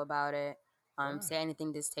disrespectful about it. Right. Say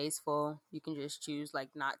anything distasteful. You can just choose like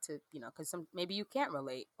not to, because maybe you can't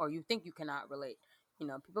relate or you think you cannot relate.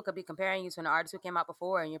 People could be comparing you to an artist who came out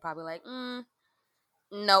before, and you're probably like,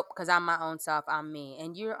 nope, because I'm my own self. I'm me,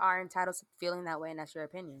 and you are entitled to feeling that way, and that's your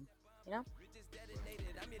opinion. You know.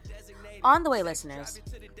 On the way, listeners,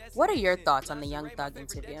 what are your thoughts on the Young Thug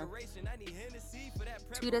interview?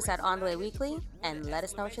 Tweet us at On the Way Weekly and let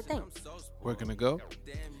us know what you think. We're gonna go,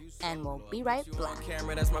 and we'll be right back.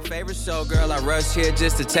 Camera, that's my favorite show, girl. I rush here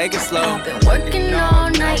just to take it slow. I've been working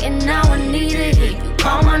all night and now I need to hear you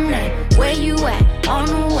call my name. Where you at? On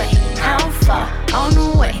the way. How far? On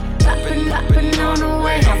the way. Poppin' on the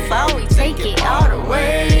way. How far we take it all the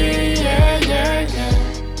way? Yeah.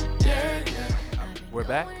 We're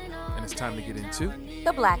back, and it's time to get into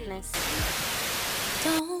the blackness.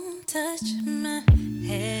 Don't touch my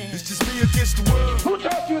head. It's just me against the world. Who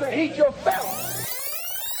taught you to heat your belt?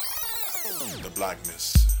 The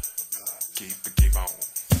blackness. Keep on.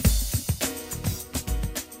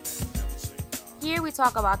 Here we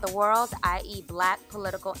talk about the world, i.e. black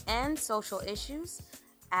political and social issues,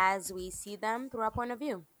 as we see them through our point of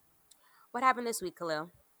view. What happened this week,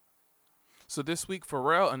 Khalil? So this week,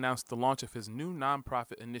 Pharrell announced the launch of his new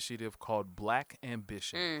nonprofit initiative called Black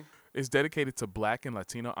Ambition. It's dedicated to Black and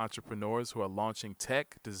Latino entrepreneurs who are launching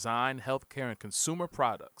tech, design, healthcare, and consumer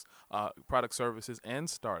products, product services, and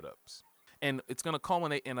startups. And it's going to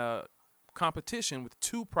culminate in a competition with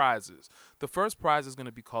 2 prizes. The first prize is going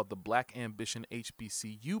to be called the Black Ambition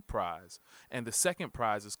HBCU Prize, and the second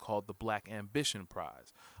prize is called the Black Ambition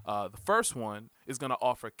Prize. The first one is going to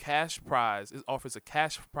offer cash prize. It offers a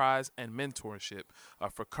cash prize and mentorship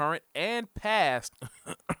for current and past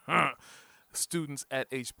students at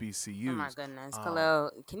HBCUs. Oh my goodness,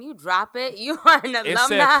 Khalil, can you drop it? You are an alumni. It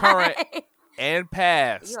said current and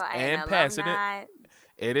past. You are and an past. alumni.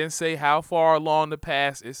 It didn't say how far along the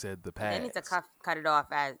past. It said the past. They need to cut it off.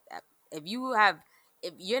 As if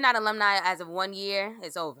you're not alumni as of 1 year,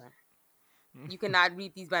 it's over. You cannot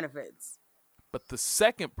reap these benefits. But the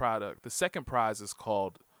second prize is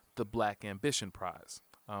called the Black Ambition Prize.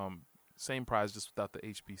 Same prize, just without the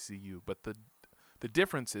HBCU. But the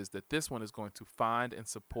difference is that this one is going to find and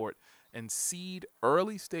support and seed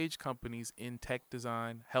early stage companies in tech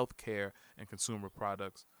design, healthcare, and consumer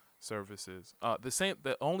products, services.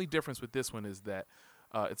 The only difference with this one is that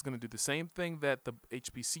It's going to do the same thing that the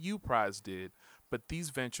HBCU prize did, but these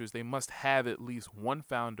ventures, they must have at least one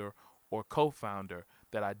founder or co-founder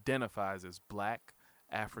that identifies as Black,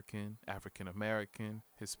 African, African American,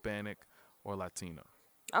 Hispanic, or Latino.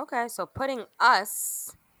 Okay, so putting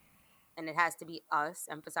us, and it has to be us,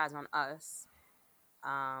 emphasize on us,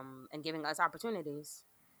 and giving us opportunities.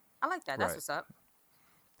 I like that. That's Right. what's up.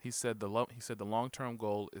 He said the long-term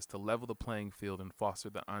goal is to level the playing field and foster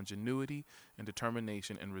the ingenuity and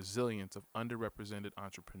determination and resilience of underrepresented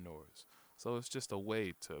entrepreneurs. So it's just a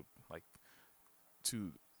way to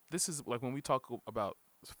this is like when we talk about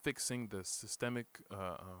fixing the systemic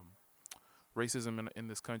racism in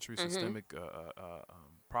this country, systemic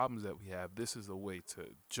problems that we have. This is a way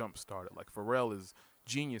to jumpstart it. Like Pharrell is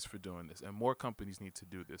genius for doing this, and more companies need to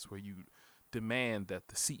do this, where you demand that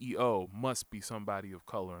the CEO must be somebody of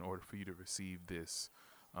color in order for you to receive this,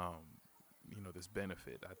 this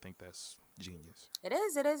benefit. I think that's genius. It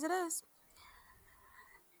is.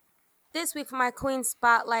 This week for my Queen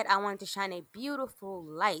Spotlight, I wanted to shine a beautiful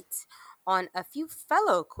light on a few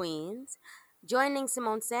fellow queens. Joining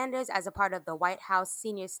Simone Sanders as a part of the White House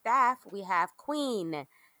senior staff, we have Queen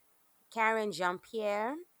Karen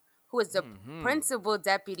Jean-Pierre, who is the principal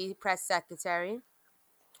deputy press secretary.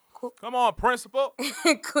 Come on, principal.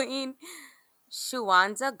 Queen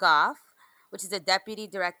Shuwanza Goff, which is the deputy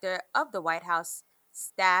director of the White House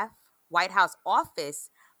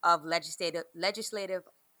Office of Legislative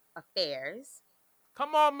Affairs.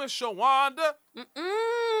 Come on, Miss Shawanda.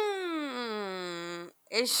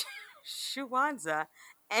 It's Shuwanza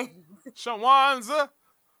and Shawanza.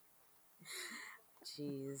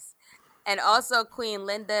 Jeez. And also Queen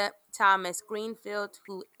Linda Thomas Greenfield,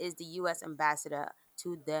 who is the U.S. ambassador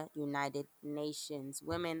to the United Nations.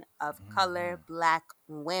 Women of color, Black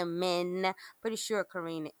women. Pretty sure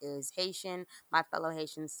Karine is Haitian, my fellow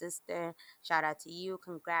Haitian sister. Shout out to you.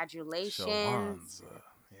 Congratulations. Shawanza.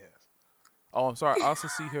 Yes. Oh, I'm sorry. I also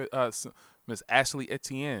see here Miss Ashley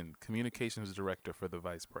Etienne, communications director for the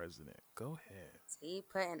vice president. Go ahead. See,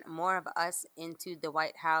 putting more of us into the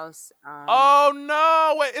White House. Oh,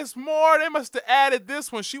 no. Wait, it's more. They must have added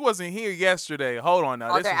this one. She wasn't here yesterday. Hold on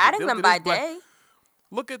now. Oh, they're adding them by day?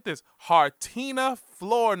 Look at this. Hartina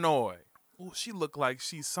Flournoy. Oh, she looked like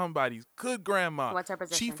she's somebody's good grandma. What's her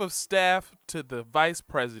position? Chief of Staff to the Vice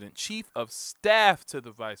President. Chief of Staff to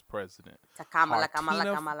the Vice President. Kamala.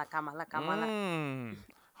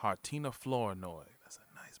 Hartina Flournoy. That's a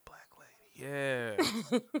nice Black lady. Yeah.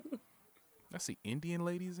 I see Indian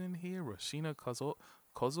ladies in here. Rohini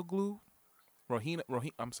Kosoglu,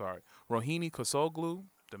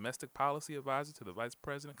 Domestic Policy Advisor to the Vice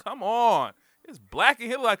President. Come on. It's black in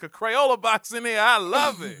here like a Crayola box in there. I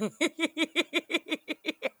love it.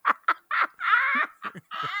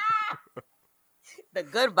 The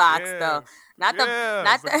good box, though. Not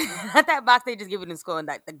that box they just give it in school.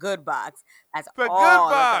 Like the good box. That's the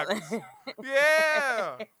all good box.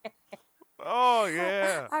 Yeah. Oh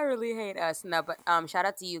yeah. I really hate us. No, but shout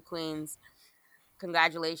out to you, queens.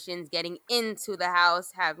 Congratulations getting into the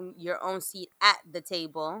House, having your own seat at the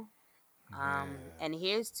table. And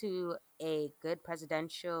here's to a good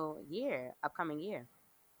presidential year, upcoming year,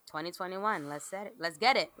 2021. Let's set it. Let's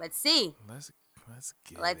get it. Let's see.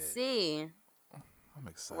 Let's see. I'm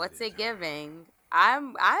excited. What's it giving?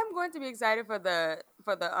 I'm going to be excited for the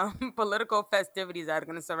political festivities that are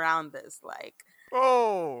going to surround this. Like,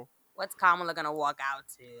 what's Kamala gonna walk out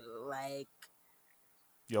to? Like,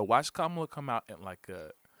 yo, watch Kamala come out in like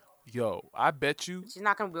a, I bet you she's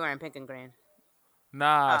not gonna be wearing pink and green.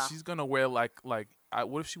 Nah, she's gonna wear like what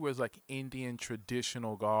if she wears like Indian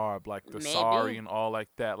traditional garb, like the sari and all like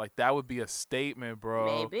that? Like that would be a statement,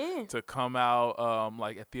 bro. Maybe to come out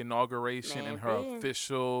like at the inauguration in her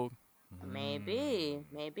official. Maybe.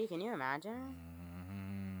 Can you imagine?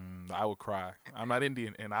 I would cry. I'm not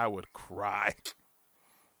Indian, and I would cry.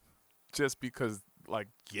 Just because, like,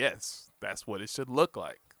 yes, that's what it should look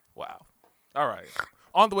like. Wow. All right.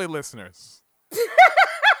 On the way, listeners.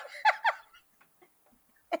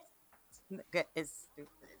 It's stupid,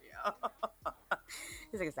 yo.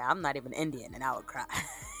 He's like, I'm not even Indian, and I would cry.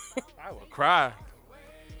 I would cry.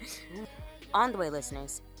 On the way,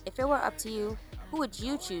 listeners. If it were up to you, who would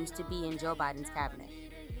you choose to be in Joe Biden's cabinet?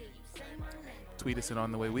 Tweet us at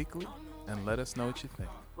On The Way Weekly and let us know what you think.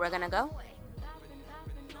 We're gonna go.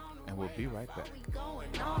 And we'll be right back.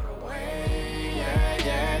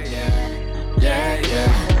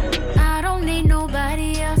 I don't need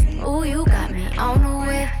nobody else. Ooh, you got me on the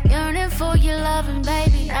way. Yearning for your loving,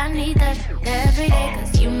 baby. I need that every day.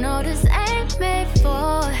 Cause you know this ain't made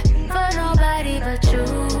for nobody but you.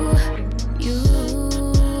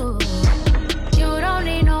 You don't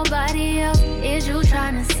need nobody else. Is you trying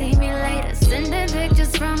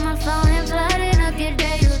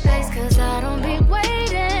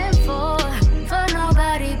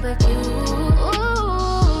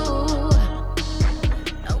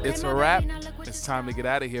wrap. It's time to get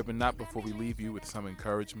out of here, but not before we leave you with some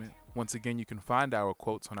encouragement. Once again, you can find our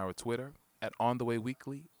quotes on our Twitter at On The Way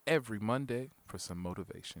Weekly every Monday for some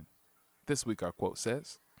motivation. This week, our quote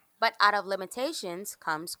says, But out of limitations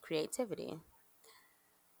comes creativity.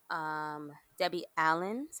 Debbie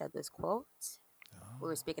Allen said this quote. We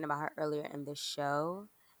were speaking about her earlier in the show,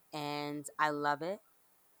 and I love it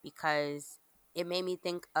because it made me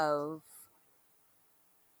think of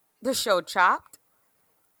the show Chopped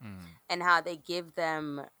and how they give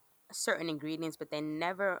them certain ingredients, but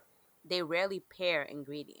they rarely pair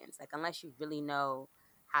ingredients. Like, unless you really know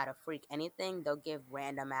how to freak anything, they'll give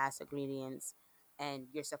random ass ingredients, and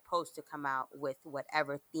you're supposed to come out with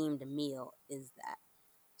whatever themed meal is that.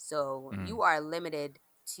 So you are limited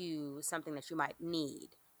to something that you might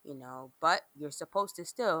need, but you're supposed to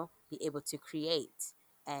still be able to create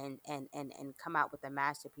and come out with a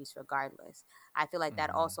masterpiece regardless. I feel like that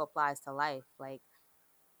also applies to life. Like,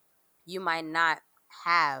 you might not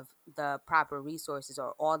have the proper resources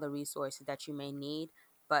or all the resources that you may need,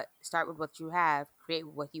 but start with what you have, create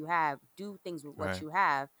with what you have, do things with what Right. you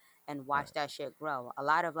have, and watch that shit grow. A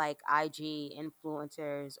lot of like IG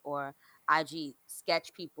influencers or IG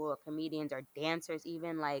sketch people or comedians or dancers,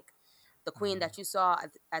 even like the queen that you saw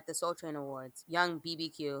at the Soul Train Awards, young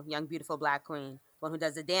BBQ, young beautiful black queen, one who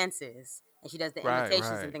does the dances and she does the Right, imitations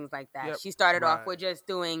and right. things like that. Yep, She started off right. with just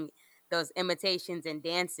doing those imitations and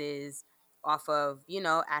dances off of,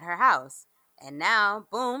 at her house. And now,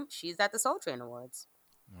 boom, she's at the Soul Train Awards.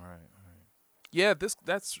 Right. Yeah,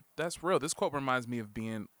 that's real. This quote reminds me of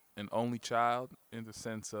being an only child in the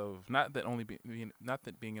sense of not that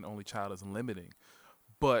being an only child is limiting,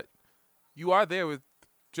 but you are there with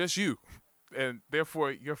just you, and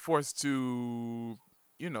therefore you're forced to,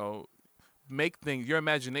 make things. Your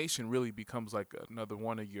imagination really becomes like another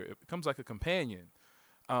one of your. It becomes like a companion,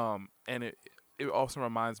 and it also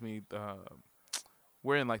reminds me.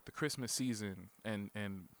 We're in like the Christmas season, and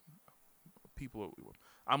people.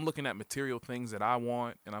 I'm looking at material things that I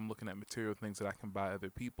want, and I'm looking at material things that I can buy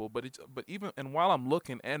other people. But even and while I'm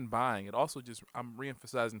looking and buying, it also just I'm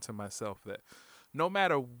reemphasizing to myself that no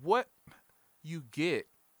matter what you get,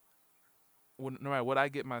 no matter what I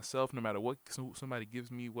get myself, no matter what somebody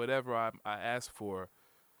gives me, whatever I ask for,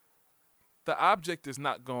 the object is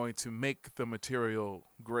not going to make the material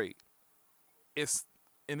great.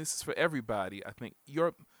 And this is for everybody. I think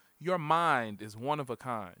your mind is one of a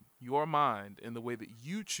kind. Your mind, in the way that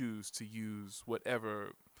you choose to use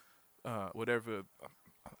whatever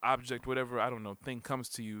object, whatever, I don't know, thing comes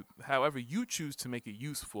to you, however you choose to make it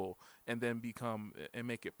useful and then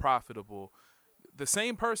make it profitable. The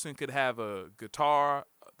same person could have a guitar,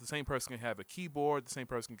 the same person can have a keyboard, the same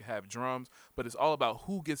person can have drums, but it's all about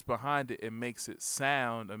who gets behind it and makes it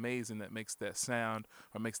sound amazing, that makes that sound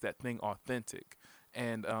or makes that thing authentic.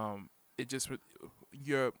 And it just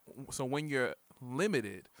so when you're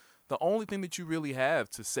limited, the only thing that you really have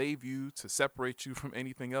to save you, to separate you from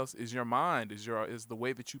anything else, is your mind, is the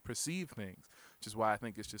way that you perceive things, which is why I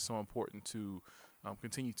think it's just so important to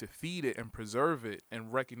continue to feed it and preserve it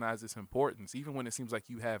and recognize its importance. Even when it seems like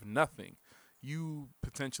you have nothing, you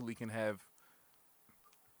potentially can have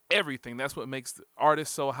everything. That's what makes the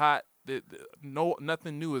artists so hot.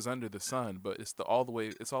 Nothing new is under the sun, but it's all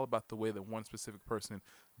about the way that one specific person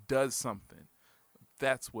does something.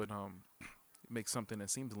 That's what makes something that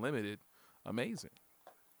seems limited amazing.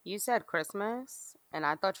 You said Christmas, and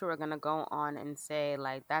I thought you were gonna go on and say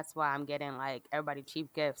like that's why I'm getting like everybody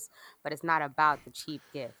cheap gifts, but it's not about the cheap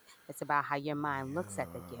gift. It's about how your mind looks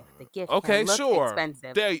at the gift. The gift Okay, can look sure.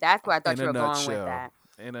 expensive. That's where I thought you were going with that.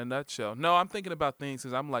 In a nutshell. No, I'm thinking about things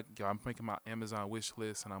because I'm like, I'm making my Amazon wish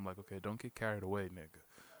list, and I'm like, okay, don't get carried away, nigga.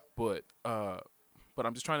 But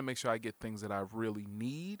I'm just trying to make sure I get things that I really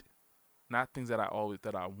need, not things that I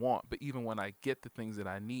want. But even when I get the things that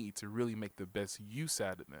I need, to really make the best use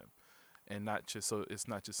out of them, and not just so it's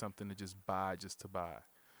not just something to just buy just to buy.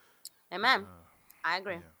 Amen. I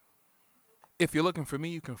agree. Yeah. If you're looking for me,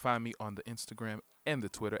 you can find me on the Instagram and the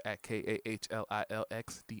Twitter at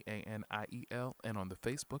KAHLILXDANIEL, and on the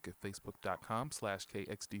Facebook at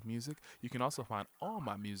facebook.com/KXDmusic. You can also find all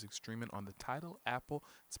my music streaming on the Tidal, Apple,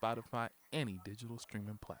 Spotify, any digital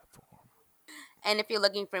streaming platform. And if you're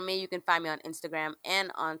looking for me, you can find me on Instagram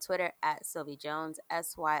and on Twitter at Sylvie Jones,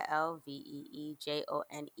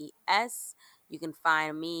 SYLVEEJONES. You can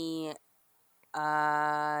find me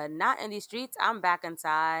not in these streets. I'm back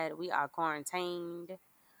inside. We are quarantined.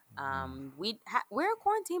 We're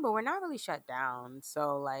quarantined, but we're not really shut down.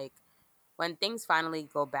 So like when things finally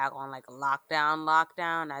go back on like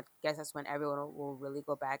lockdown, I guess that's when everyone will really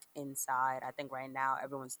go back inside. I think right now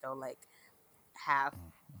everyone's still like half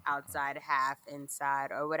outside, half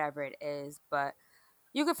inside, or whatever it is. But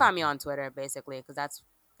you can find me on Twitter, basically, because that's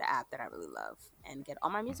the app that I really love and get all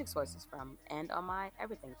my music sources from and all my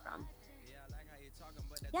everything from.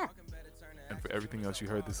 Yeah. And for everything else you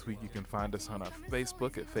heard this week, you can find us on our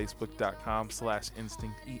Facebook at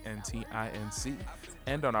facebook.com/instinct, ENTINC,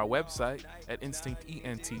 and on our website at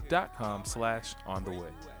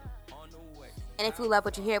instinctent.com/ontheway. And if you love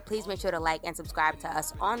what you hear, please make sure to like and subscribe to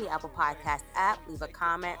us on the Apple Podcast app. Leave a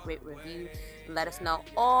comment, rate, review, and let us know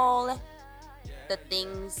all the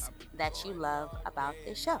things that you love about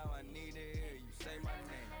this show.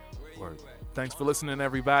 Word. Thanks for listening,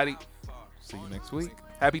 everybody. See you next week.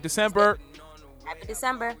 Happy December. Happy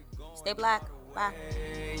December. Stay black. Bye.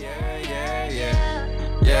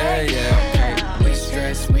 Yeah.